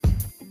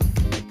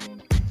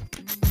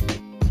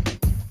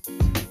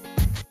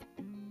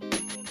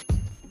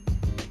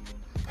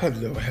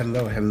Hello,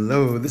 hello,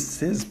 hello.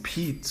 This is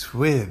Pete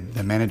with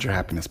the Manager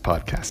Happiness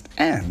Podcast.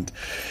 And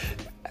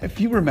if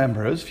you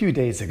remember, it was a few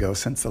days ago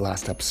since the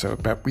last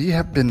episode, but we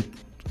have been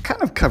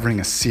kind of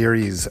covering a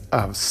series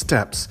of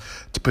steps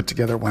to put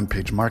together a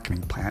one-page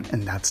marketing plan,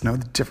 and that's no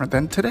different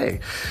than today.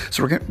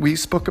 So we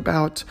spoke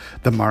about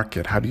the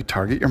market. How do you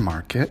target your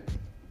market?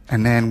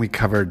 And then we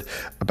covered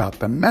about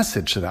the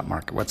message to that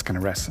market, what's going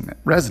to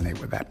resonate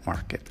with that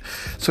market.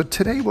 So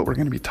today what we're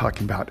going to be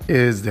talking about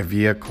is the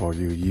vehicle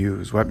you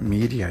use. What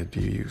media do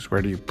you use?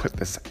 Where do you put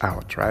this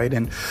out, right?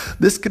 And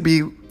this could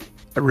be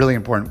a really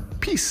important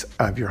piece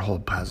of your whole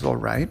puzzle,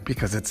 right?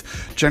 Because it's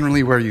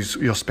generally where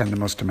you'll spend the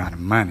most amount of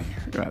money.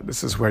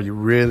 This is where you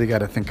really got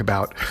to think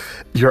about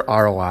your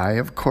ROI,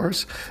 of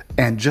course,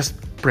 and just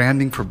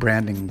branding for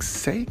branding's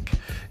sake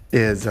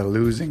is a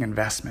losing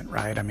investment,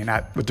 right? I mean,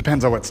 it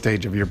depends on what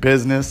stage of your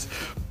business,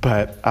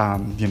 but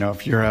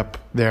if you're up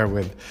there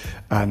with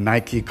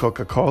Nike,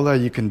 Coca-Cola,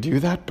 you can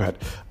do that.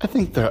 But I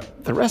think the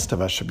rest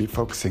of us should be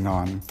focusing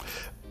on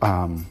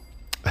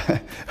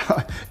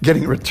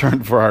getting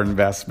return for our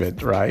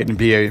investment, right? And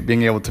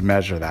being able to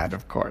measure that,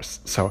 of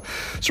course. So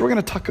we're going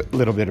to talk a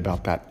little bit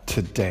about that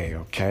today,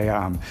 okay?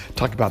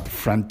 Talk about the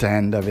front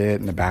end of it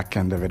and the back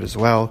end of it as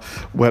well.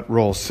 What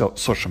role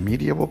social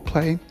media will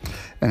play,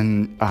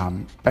 and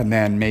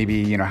then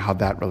maybe how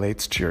that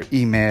relates to your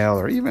email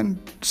or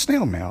even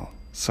snail mail.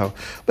 So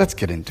let's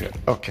get into it.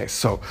 Okay,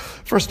 so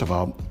first of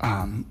all,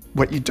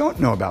 what you don't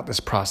know about this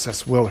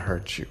process will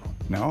hurt you.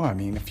 No, I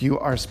mean, if you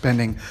are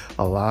spending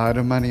a lot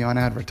of money on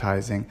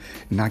advertising,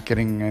 not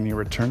getting any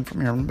return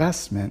from your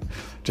investment,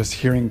 just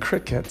hearing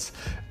crickets,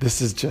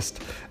 this is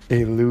just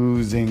a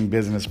losing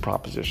business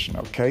proposition,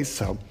 okay?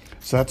 So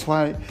that's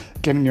why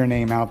getting your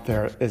name out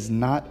there is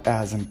not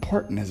as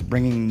important as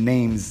bringing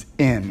names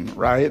in,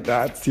 right?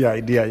 That's the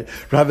idea.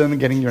 Rather than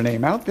getting your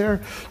name out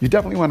there, you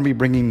definitely want to be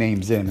bringing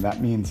names in. That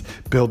means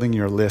building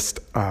your list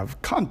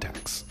of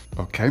contacts,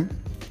 okay?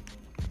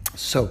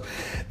 So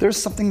there's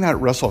something that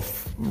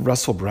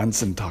Russell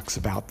Brunson talks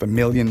about, the $1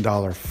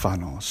 million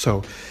funnel.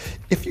 So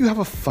if you have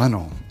a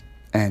funnel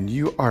and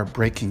you are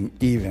breaking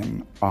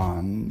even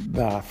on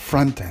the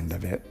front end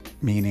of it,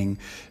 meaning,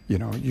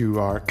 you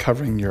are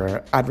covering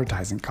your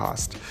advertising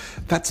cost,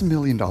 that's $1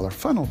 million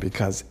funnel,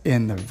 because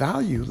in the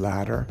value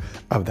ladder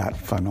of that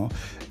funnel,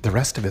 the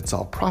rest of it's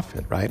all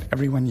profit, right?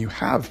 Everyone you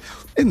have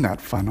in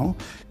that funnel,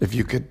 if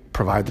you could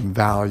provide them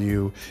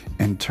value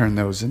and turn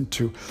those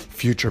into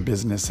future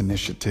business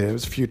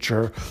initiatives,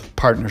 future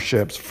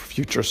partnerships,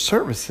 future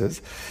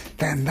services,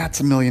 then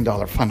that's $1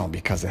 million funnel,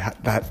 because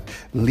that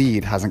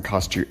lead hasn't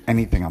cost you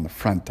anything on the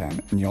front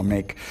end, and you'll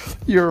make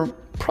your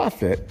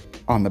profit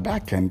on the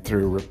back end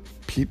through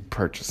repeat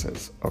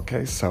purchases.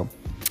 Okay, so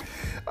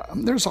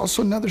there's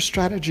also another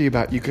strategy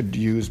you could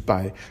use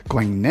by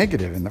going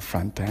negative in the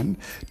front end,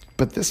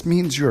 but this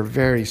means you're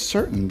very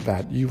certain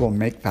that you will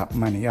make that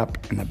money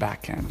up in the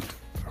back end.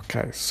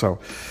 Okay, so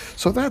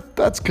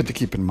that's good to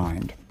keep in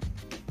mind.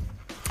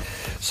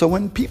 So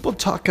when people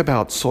talk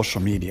about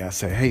social media,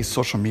 say, hey,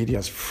 social media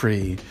is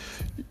free,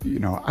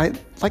 I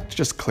like to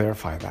just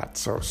clarify that.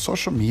 So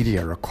social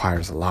media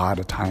requires a lot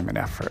of time and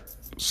effort.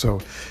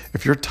 So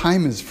if your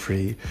time is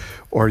free,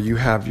 or you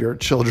have your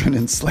children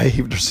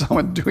enslaved, or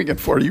someone doing it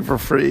for you for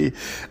free,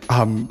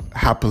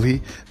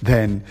 happily,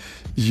 then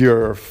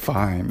you're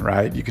fine,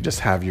 right? You could just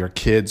have your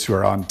kids who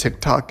are on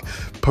TikTok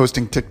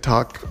posting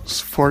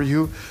TikToks for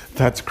you.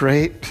 That's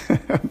great.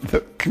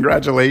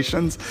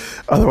 Congratulations.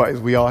 Otherwise,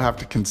 we all have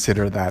to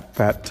consider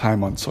that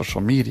time on social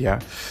media,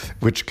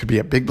 which could be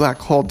a big black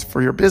hole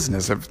for your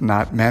business if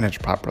not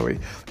managed properly,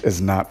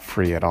 is not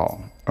free at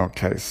all.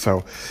 Okay,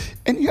 so,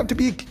 and you have to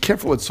be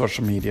careful with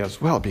social media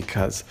as well,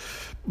 because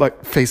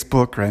like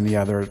Facebook or any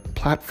other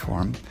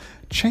platform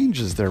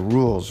changes their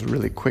rules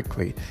really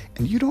quickly,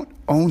 and you don't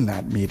own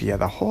that media.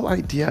 The whole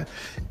idea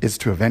is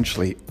to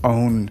eventually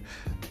own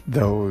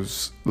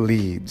those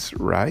leads,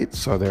 right?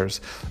 So there's,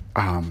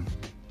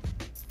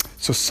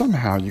 so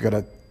somehow you got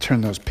to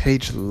turn those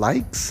page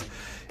likes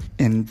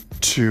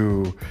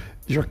into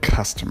your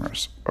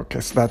customers. Okay,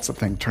 so that's the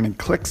thing, turning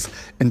clicks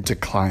into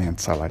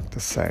clients, I like to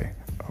say.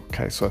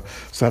 Okay, so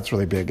that's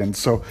really big. And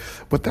so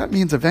what that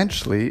means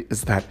eventually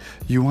is that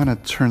you want to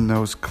turn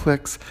those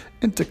clicks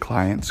into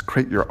clients,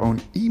 create your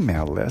own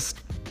email list,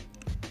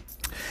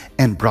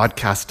 and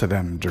broadcast to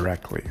them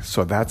directly.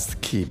 So that's the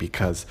key,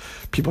 because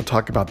people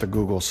talk about the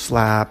Google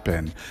slap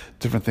and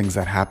different things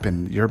that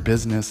happen. Your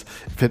business,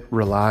 if it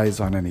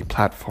relies on any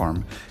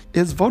platform,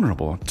 is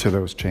vulnerable to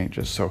those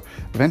changes. So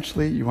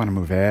eventually you want to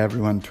move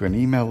everyone to an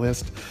email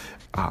list.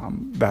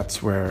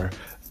 That's where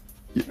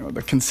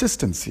the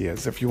consistency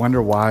is. If you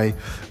wonder why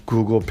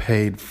Google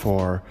paid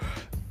for,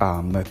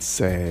 let's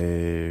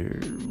say,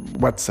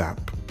 WhatsApp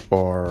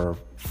or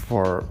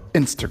for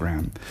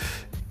Instagram,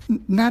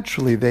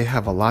 naturally they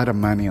have a lot of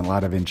money and a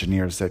lot of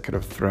engineers they could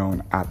have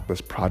thrown at this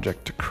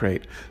project to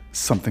create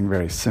something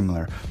very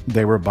similar.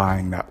 They were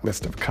buying that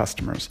list of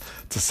customers.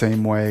 It's the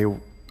same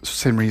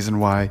reason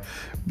why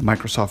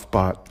Microsoft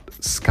bought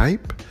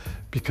Skype,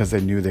 because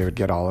they knew they would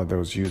get all of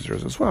those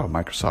users as well.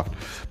 Microsoft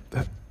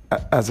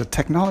as a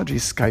technology,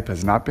 Skype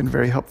has not been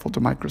very helpful to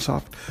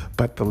Microsoft,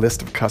 but the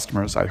list of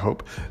customers, I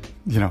hope,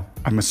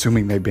 I'm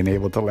assuming they've been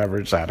able to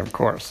leverage that, of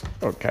course.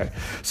 Okay.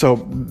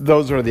 So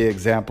those are the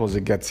examples.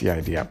 It gets the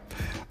idea.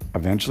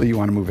 Eventually, you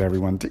want to move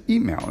everyone to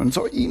email. And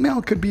so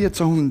email could be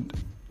its own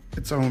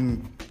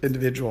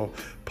individual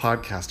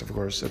podcast, of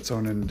course, its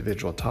own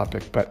individual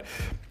topic, but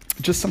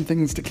just some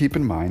things to keep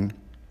in mind.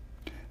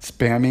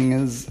 Spamming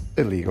is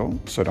illegal,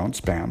 so don't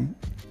spam.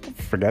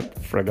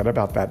 Forget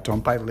about that.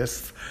 Don't buy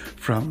lists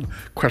from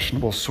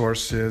questionable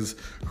sources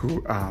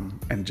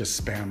and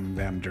just spam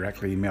them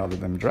directly, email to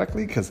them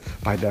directly, because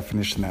by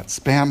definition that's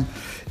spam.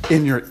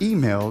 In your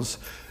emails,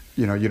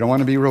 you don't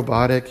want to be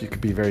robotic. You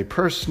could be very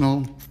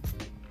personal.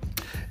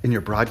 In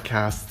your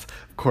broadcasts,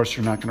 of course,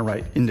 you're not going to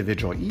write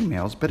individual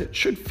emails, but it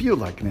should feel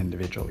like an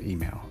individual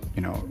email.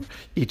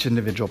 Each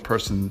individual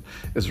person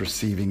is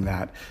receiving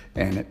that,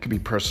 and it could be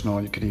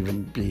personal. You could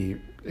even be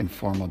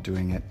informal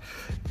doing it.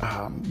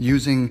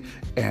 Using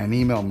an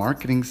email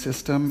marketing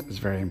system is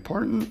very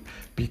important,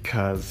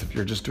 because if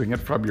you're just doing it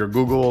from your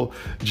Google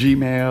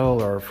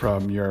Gmail or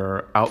from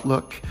your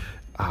Outlook,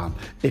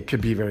 it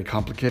could be very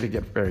complicated,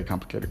 get very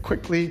complicated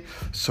quickly.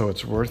 So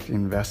it's worth the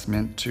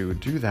investment to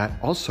do that.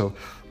 Also,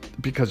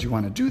 because you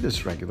want to do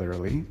this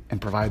regularly and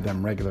provide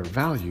them regular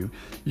value,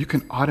 you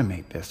can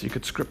automate this. You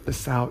could script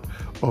this out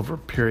over a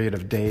period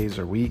of days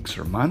or weeks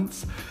or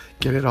months,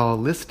 get it all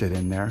listed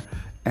in there,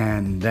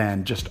 and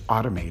then just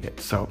automate it.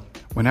 So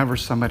whenever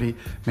somebody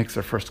makes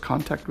their first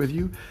contact with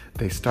you,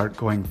 they start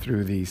going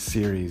through these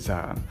series.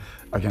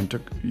 Again,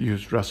 to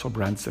use Russell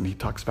Brunson, he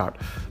talks about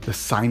the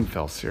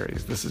Seinfeld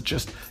series. This is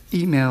just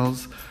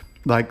emails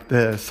like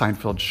the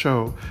Seinfeld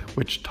show,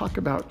 which talk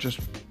about just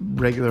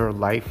regular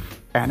life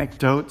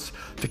anecdotes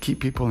to keep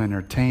people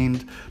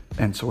entertained.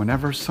 And so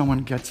whenever someone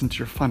gets into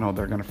your funnel,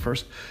 you're going to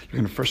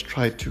first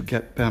try to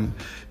get them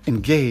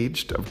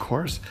engaged, of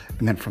course.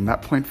 And then from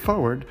that point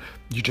forward,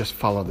 you just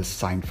follow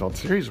this Seinfeld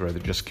series where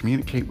they just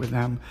communicate with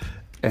them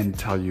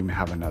until you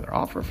have another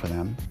offer for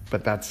them.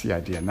 But that's the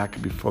idea, and that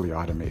could be fully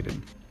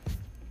automated.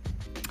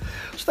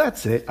 So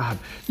that's it.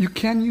 You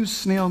can use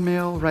snail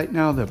mail right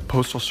now. The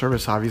Postal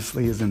Service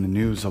obviously is in the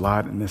news a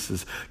lot, and this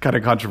is kind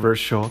of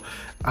controversial.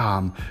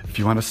 If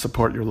you want to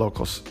support your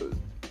local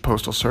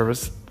Postal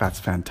Service, that's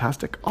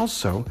fantastic.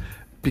 Also,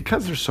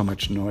 because there's so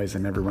much noise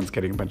and everyone's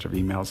getting a bunch of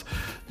emails,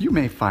 you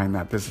may find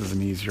that this is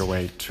an easier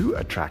way to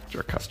attract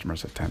your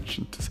customers'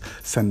 attention, to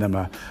send them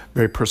a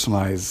very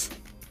personalized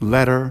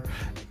letter,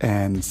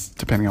 and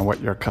depending on what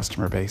your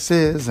customer base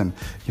is and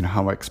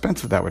how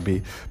expensive that would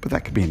be, but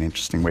that could be an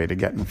interesting way to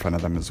get in front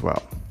of them as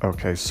well.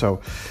 Okay,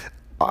 so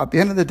at the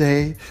end of the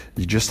day,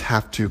 you just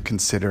have to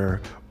consider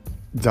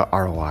the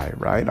ROI,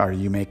 right? Are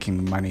you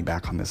making money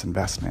back on this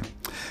investment?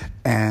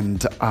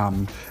 And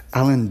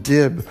Alan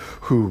Dibb,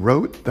 who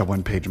wrote the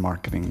One-Page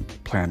Marketing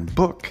Plan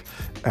book,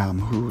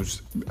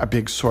 who's a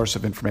big source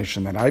of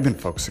information that I've been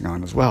focusing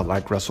on as well,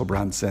 like Russell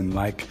Brunson,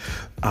 like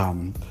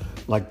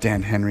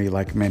Dan Henry,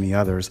 like many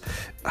others.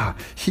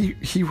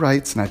 He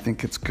writes, and I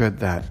think it's good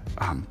that,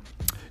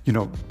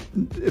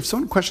 if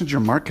someone questions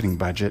your marketing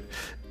budget,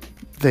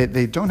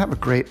 they don't have a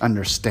great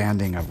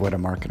understanding of what a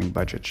marketing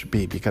budget should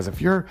be, because if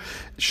you're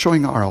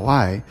showing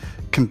ROI,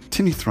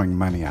 continue throwing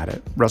money at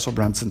it. Russell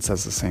Brunson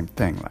says the same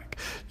thing. Like,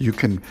 you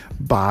can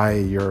buy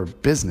your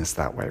business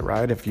that way,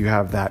 right? If you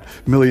have that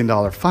 $1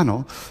 million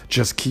funnel,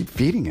 just keep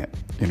feeding it.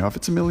 If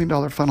it's $1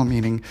 million funnel,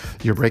 meaning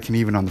you're breaking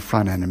even on the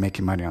front end and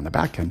making money on the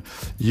back end,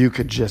 you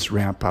could just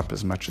ramp up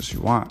as much as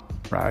you want,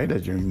 right?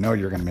 As you're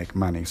going to make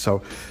money.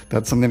 So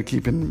that's something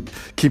to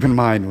keep in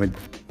mind when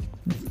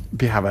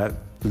you have a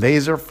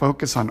laser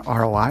focus on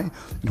ROI,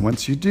 and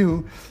once you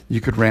do, you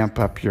could ramp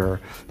up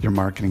your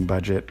marketing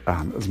budget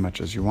as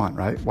much as you want,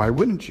 right? Why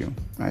wouldn't you,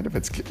 right? If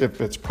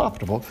it's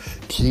profitable,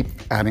 keep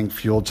adding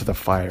fuel to the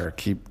fire,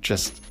 keep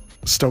just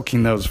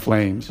stoking those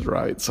flames,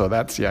 right? So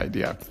that's the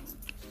idea.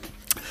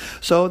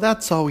 So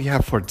that's all we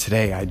have for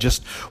today. I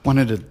just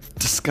wanted to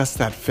discuss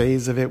that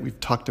phase of it. We've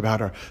talked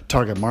about our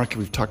target market.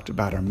 We've talked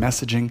about our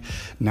messaging.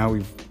 Now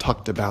we've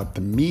talked about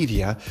the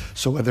media.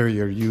 So whether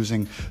you're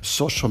using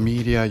social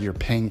media, you're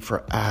paying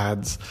for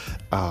ads,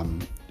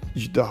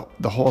 the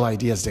whole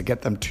idea is to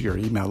get them to your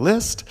email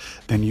list,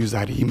 then use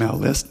that email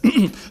list,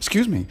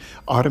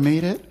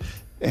 automate it,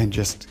 and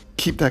just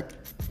keep that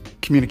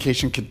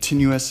communication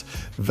continuous,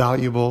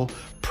 valuable,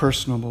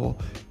 personable,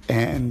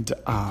 and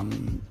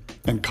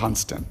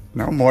constant.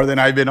 No more than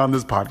I've been on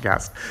this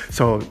podcast.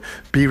 So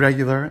be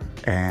regular,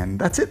 and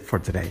that's it for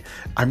today.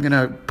 I'm going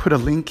to put a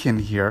link in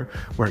here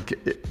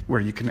where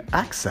you can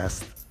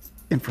access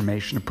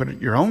information to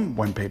put your own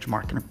one-page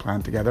marketing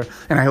plan together,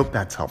 and I hope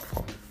that's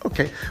helpful.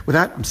 Okay, with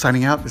that, I'm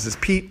signing out. This is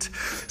Pete.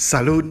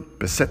 Salud,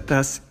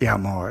 pesetas y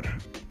amor.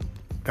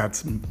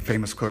 That's a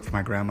famous quote from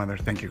my grandmother.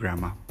 Thank you,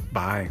 Grandma.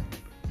 Bye.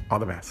 All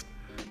the best.